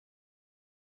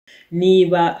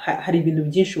niba hari ibintu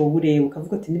byinshi wowe ureba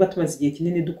ukavuga ati niba tumaze igihe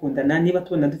kinini dukundana, niba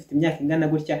tubona dufite imyaka ingana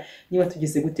gutya, niba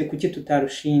tugeze gute kuki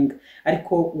tutarushinga,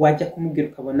 ariko wajya kumubwira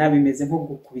ukabona bimeze nko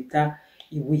gukubita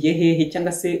ibuye hehe,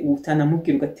 cyangwa se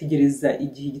utanamubwira ugategereza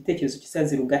igihe igitekerezo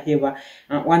kisazira ugaheba,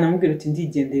 wanamubwira uti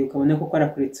ndigendeye ukabona ko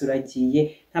arakuretse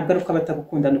uragiye. Ntabwo ari uko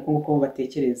batagukundana uko nguko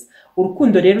batekereza.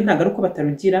 Urukundo rero ntabwo ari uko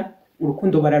batarugira,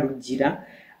 urukundo bararugira,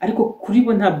 ariko kuri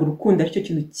bo ntabwo urukundo aricyo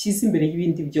kintu cyiza imbere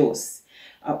y'ibindi byose.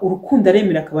 Urukundo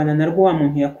aremera akabana narwo wa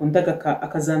muntu yakundaga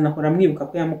akazanahora amwibuka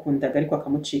ko yamukundaga ariko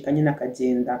akamucika nyine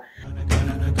akagenda.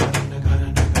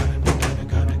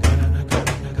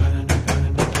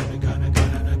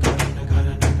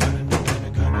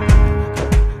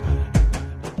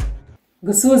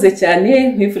 Gusuhuze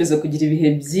cyane, nkwifuriza kugira ibihe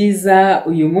byiza.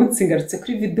 Uyu munsi ngarutse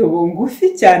kuri videwo ngufi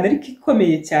cyane ariko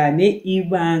ikomeye cyane,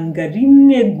 ibanga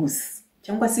rimwe gusa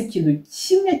cyangwa se ikintu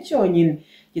kimwe cyonyine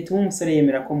gituma umusore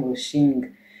yemera ko murushinga.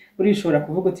 Buri ushobora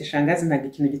kuvuga uti shangazi ntabwo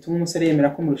ikintu gituma umusore yemera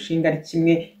ko murushinga ari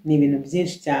kimwe, ni ibintu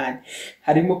byinshi cyane.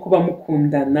 Harimo kuba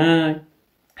mukundana,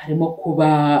 harimo kuba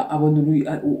abona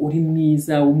uri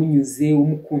mwiza, umunyuze,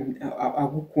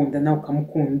 agukunda nawe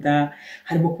ukamukunda,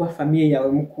 harimo kuba famiye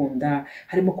yawe mukunda,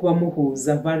 harimo kuba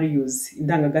muhuza values,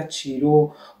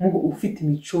 indangagaciro, ufite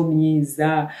imico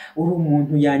myiza, uri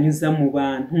umuntu yanyuza mu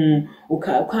bantu,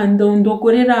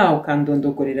 ukandondogorera.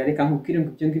 Reka nkubwire ngo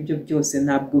ibyo ngibyo byose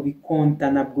ntabwo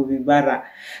bikonta, ntabwo bibara.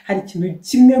 Hari ikintu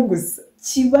kimwe gusa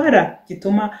kibara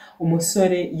gituma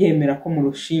umusore yemera ko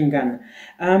murushingana.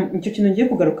 Icyo kintu ngiye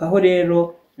kugarukaho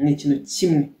rero ni ikintu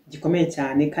kimwe gikomeye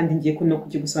cyane kandi ngiye no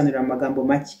kugigusobanurira amagambo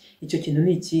make. Icyo kintu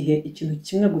ni ikihe? Ikintu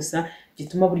kimwe gusa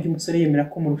gituma burya umusore yemera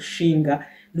ko murushinga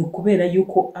ni ukubera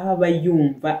yuko aba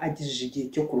yumva agejeje igihe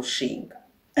cyo kurushinga.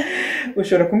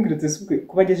 Ushobora kumbwira uti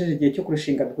kuba agejeje igihe cyo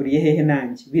kurushinga bihuriye hehe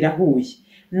nanjye? Birahuye.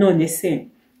 None se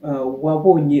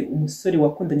wabonye umusore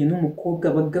wakundanye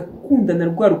n'umukobwa bagakundana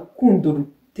rwa rukundo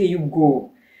ruteye ubwoba,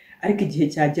 ariko igihe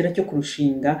cyagera cyo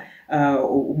kurushinga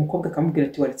umukobwa akamubwira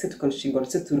ati waretse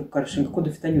tukarushinga ko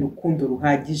dufitanye urukundo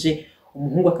ruhagije,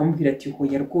 umuhungu akamubwira ati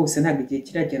hoya rwose ntabwo igihe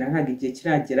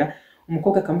kiragera,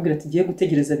 umukobwa akamubwira ati giye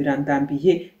gutegereza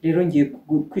birandambiye rero ngiye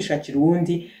kwishakira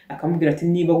uwundi, akamubwira ati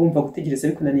niba wumva gutegereza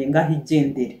bikunaniye ngaho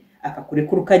igendere,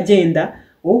 akakurekura ukagenda,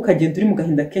 wowe ukagenda uri mu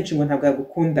gahinda kenshi ngo ntabwo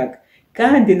yagukundaga.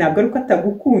 Kandi ntabwo ari uko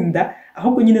atagukunda,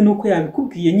 ahubwo nyine nuko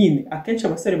yabikubwiye nyine. Akenshi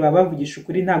abasore baba bavugisha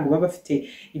ukuri, ntabwo baba bafite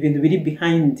ibintu biri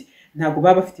behind, ntabwo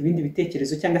baba bafite ibindi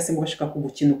bitekerezo cyangwa se ngo bashaka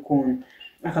kugukina ukuntu.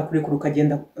 Akakurekura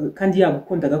ukagenda kandi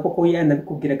yagukundaga koko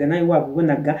yanabikubwiraga nawe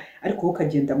wabibonaga, ariko wowe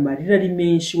ukagenda amarira ari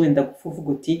menshi wenda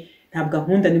gufuvuga uti ntabwo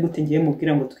nkunda ni gute ngiye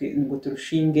mubwira ngo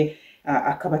turushinge,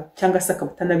 akaba cyangwa se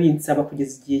akaba atanabinsaba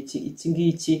kugeza igihe iki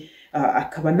ngiki,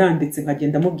 akaba nanditse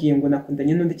nkagenda mubwiye ngo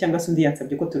nakundanye n'undi cyangwa se undi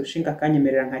yansabye ko turushinga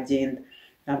akanyemerera nkagenda.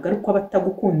 Ntabwo ari uko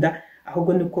batagukunda,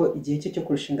 ahubwo nuko igihe cye cyo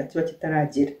kurushinga kiba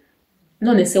kitaragera.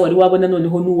 None se wari wabona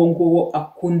noneho n'uwo nguwo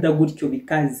akunda gutyo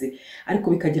bikaze,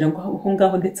 ariko bikagira ngo aho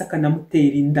ngaho ndetse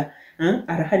akanamutera inda.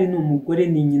 Arahari ni umugore,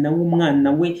 ni nyina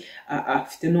w'umwana we,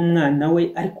 afite n'umwana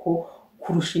we, ariko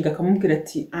kurushinga akamubwira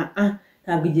ati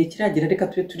ntabwo igihe kiragera, reka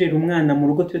tube turera umwana mu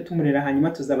rugo, tube tumurera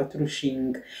hanyuma tuzaba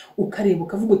turushinga. Ukareba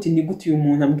ukavuga uti ni gute uyu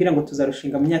muntu ambwira ngo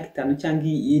tuzarushinga mu myaka 5 cyangwa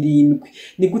 7?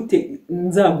 Ni gute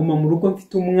nzaguma mu rugo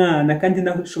mfite umwana kandi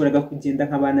nawe ushoboraga kugenda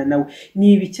nkabana nawe?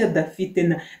 Ni ibiki adafite,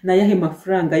 na yahe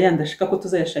mafaranga yandi ashaka ko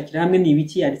tuzayashakira hamwe? Ni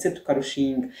ibiki yaretse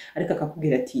tukarushinga? Ariko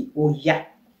akakubwira ati oya,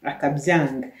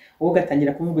 akabyanga. Wowe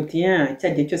ugatangira kuvuga uti cya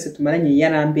gihe cyose tumaranye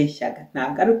yarambeshyaga.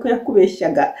 Ntabwo ari uko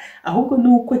yakubeshyaga, ahubwo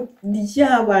nuko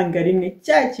ryabanga rimwe,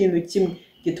 cya kintu kimwe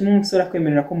gituma umusore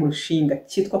akwemerera ko murushinga,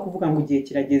 cyitwa kuvuga ngo igihe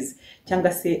kirageze,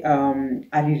 cyangwa se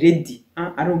ari ready,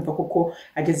 arumva koko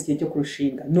ageze igihe cyo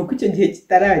kurushinga. Nuko icyo gihe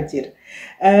kitaragera.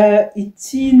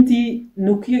 Ikindi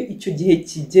nuko icyo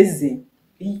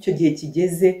gihe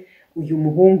kigeze, uyu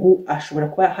muhungu ashobora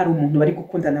kuba hari umuntu bari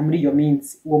gukundana muri iyo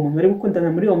minsi. Uwo muntu bari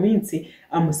gukundana muri iyo minsi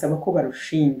amusaba ko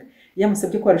barushinga. Iyo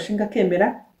amusabye ko barushinga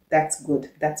akemera, that's good,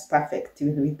 that's perfect,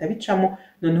 ibintu bihita bicamo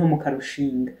noneho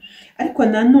mukarushinga. Ariko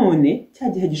nanone cya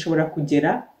gihe gishobora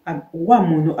kugera wa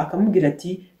muntu akamubwira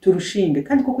ati turushinge,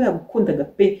 kandi koko yagukundaga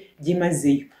pe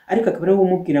byimazeyo, ariko akaba ari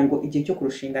umubwira ngo igihe cyo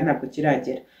kurushinga ntabwo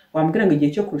kiragera. Wambwira ngo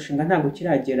igihe cyo kurushinga ntabwo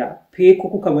kiragera pe,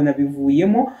 kuko ukabona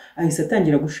bivuyemo, ahise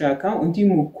atangira gushaka undi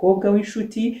mukobwa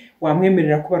w'inshuti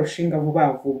wamwemerera ko barushinga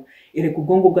vuba vuba. Ereka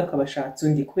ubwongo bwe akabashatse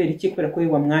undi. Kubera iki? Kubera ko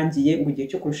wamwangiye ngo igihe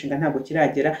cyo kurushinga ntabwo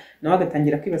kiragera, nawe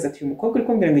agatangira kwibaza ati uyu mukobwa uri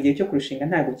kumbwira ngo igihe cyo kurushinga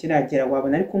ntabwo kiragera,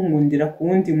 wabona ari kunkundira ku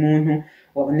wundi muntu,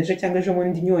 wabona ejo cyangwa ejo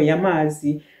bundi nyoye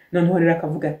amazi. Noneho rero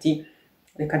akavuga ati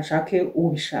reka nshake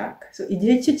ubishaka. So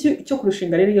igihe cyo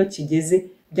kurushinga rero iyo kigeze,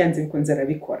 byanze bikunze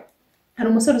arabikora. hari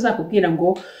umusore uzakubwira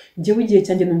ngo njyewe igihe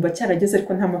cyanjye numva cyarageze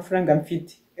ariko nta mafaranga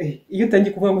mfite. Iyo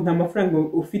utangiye kuvuga ngo nta mafaranga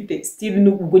ufite, still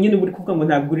ubwo nyine uri kuvuga ngo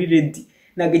ntabwo uri ready,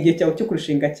 ntabwo igihe cyawe cyo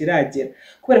kurushinga kiragera,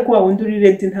 kubera ko wa wundi uri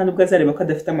ready nta nubwo azareba ko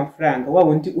adafite amafaranga, wa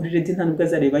wundi uri ready nta nubwo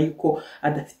azareba yuko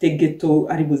adafite geto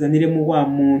ari buzaniremo wa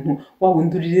muntu, wa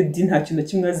wundi uri ready nta kintu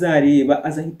kimwe azareba,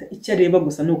 azahita icyo areba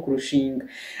gusa no kurushinga,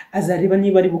 azareba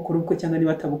niba ari bukora ubwo cyangwa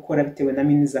niba atabukora bitewe na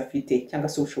miniza afite cyangwa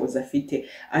se ubushobozi afite,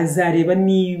 azareba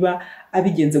niba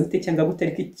abigenza gute cyangwa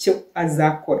gutarika icyo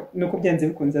azakora, nuko byanze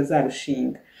bikunze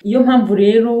azarushinga. Iyo mpamvu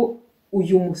rero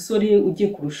uyu musore ugiye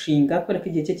kurushinga kubera ko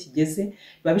igihe cye kigeze,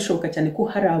 biba bishoboka cyane ko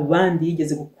hari abandi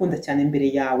yigeze gukunda cyane mbere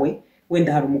yawe,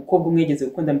 wenda hari umukobwa umwe yigeze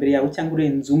gukunda mbere yawe cyangwa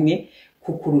urenze umwe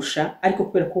kukurusha, ariko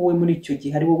kubera ko wowe muri icyo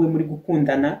gihe ari wowe muri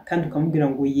gukundana kandi ukamubwira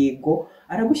ngo yego,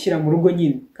 aragushyira mu rugo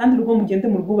nyine, kandi urugo mugende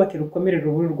mu rwubake rukomere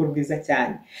rube urugo rwiza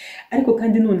cyane. Ariko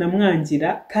kandi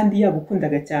nunamwangira kandi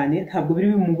yagukundaga cyane, ntabwo biri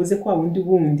bimubuze ko wundi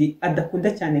wundi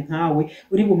adakunda cyane nkawe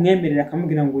uri bumwemerera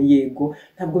akamubwira ngo yego,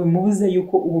 ntabwo bimubuze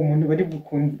yuko uwo muntu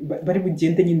bari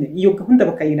bugende nyine iyo gahunda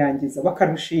bakayirangiza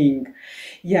bakarushinga.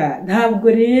 Ntabwo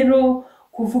rero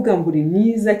kuvuga ngo uri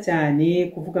mwiza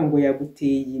cyane, kuvuga ngo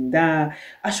yaguteye inda,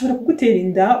 ashobora kugutera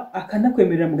inda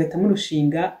akanakwemerera mugahita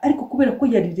murushinga, ariko kubera ko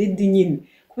yari ready nyine,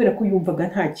 kubera ko yumvaga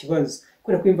nta kibazo,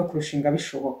 kubera ko yumva kurushinga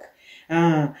bishoboka.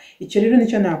 Icyo rero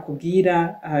nicyo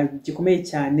nakubwira gikomeye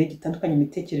cyane gitandukanye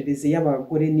imitekerereze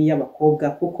y'abagore n'iy'abakobwa,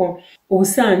 kuko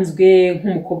ubusanzwe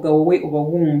nk'umukobwa wowe uba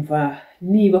wumva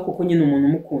niba koko nyine umuntu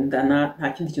umukundana nta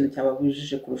kindi kintu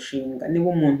cyababujije kurushinga. Niba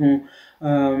umuntu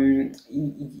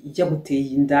yaguteye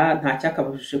inda nta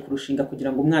cyakabujije kurushinga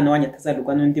kugira ngo umwana wanyu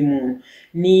atazarurwa n'undi muntu.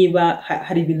 Niba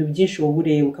hari ibintu byinshi wowe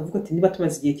ureba ukavuga ati niba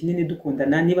tumaze igihe kinini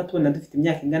dukundana, niba tubona dufite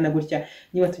imyaka ingana gutya,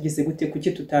 niba tugeze gute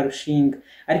kuki tutarushinga,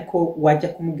 ariko wajya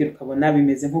kumubwira ukabona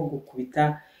bimeze nko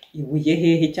gukubita ibuye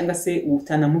hehe, cyangwa se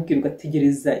utanamubwira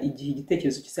ugategereza igihe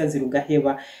igitekerezo kisazira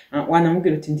ugaheba,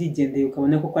 wanamubwira uti ndigendeye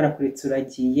ukabona ko arakuretse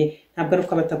uragiye. Ntabwo ari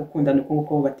uko batagukundana uko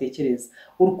nguko batekereza.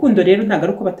 Urukundo rero ntabwo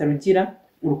ari uko batarugira,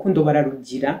 urukundo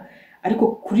bararugira, ariko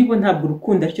kuri bo ntabwo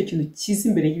urukundo aricyo kintu kiza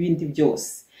imbere y'ibindi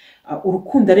byose.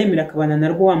 Urukundo aremera akabana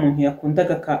narwo wa muntu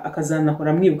yakundaga,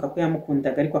 akazanahora amwibuka ko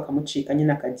yamukundaga ariko akamucika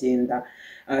nyine akagenda,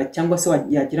 cyangwa se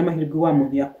yagira amahirwe wa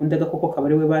muntu yakundaga koko akaba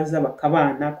ari we baza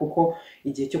bakabana kuko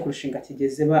igihe cyo kurushinga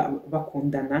kigeze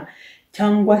bakundana,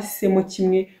 cyangwa se mo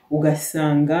kimwe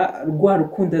ugasanga rwa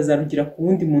rukundo azarugira ku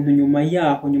wundi muntu nyuma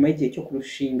y'igihe cyo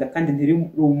kurushinga, kandi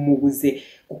ntirumubuze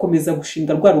gukomeza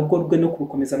gushinga rwa rugo rwe no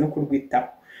kurukomeza no kurwitaho.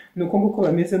 Nuko nguko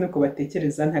bameze nuko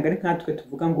batekereza, ntabwo ari nkatwe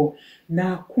tuvuga ngo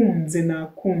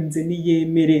nakunze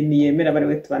niyemera bari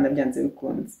we tubana byanze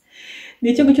bikunze. Ni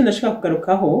icyo ngicyo ndashaka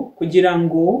kugarukaho kugira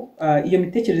ngo iyo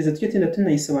mitekerereze tujye tugenda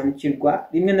tunayisobanukirwa.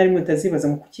 Rimwe na rimwe utazibaza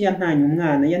ngo kuki yantanye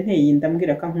umwana, yanteye inda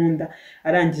ambwira ko ankunda,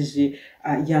 arangije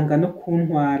yanga no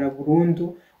kuntwara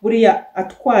burundu. Buriya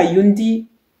atwaye undi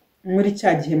muri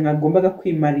cya gihe mwagombaga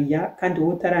kwimariya kandi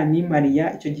wowe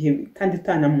utaranimariya icyo gihe kandi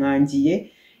utanamwangiye,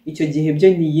 icyo gihe byo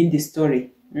ni iyindi story.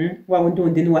 Wa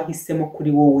wundi ni wahisemo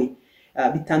kuri wowe.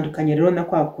 Bitandukanye rero na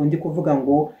kwa kundi kuvuga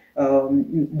ngo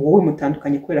wowe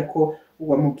mutandukanye kubera ko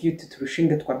wamubwiye uti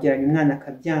turushinga twabyaranye umwana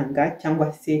akabyanga,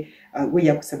 cyangwa se we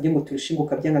yagusabye ngo turushinga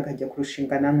ukabyanga akajya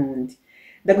kurushingana n'undi.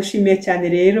 Ndagushimiye cyane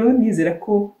rero, nizera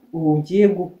ko ugiye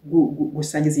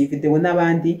gusangiza iyi video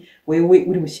n'abandi, wewe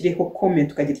uri bushyireho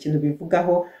comment ukagira ikintu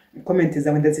bivugaho. Comment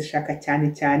zawe ndazishaka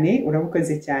cyane,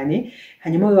 urabukoze cyane.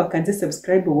 Hanyuma we wakanze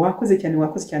subscribe, wakoze cyane,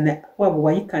 waba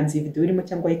wayikanze iyi video irimo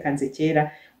cyangwa wayikanze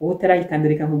kera. Wowe utarayikanda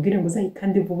reka nkubwire ngo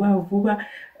uzayikande vuba.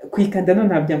 Kuyikanda no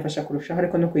ntabyamfasha kurushaho,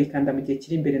 ariko no kuyikanda mu gihe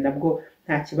kiri imbere nabwo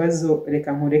nta kibazo,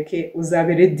 reka nkureke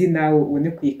uzabe ready nawe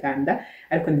ubone kuyikanda,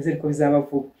 ariko ndizere ko bizaba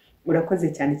vuba.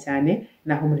 Urakoze cyane,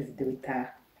 naho muri video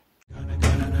itaha.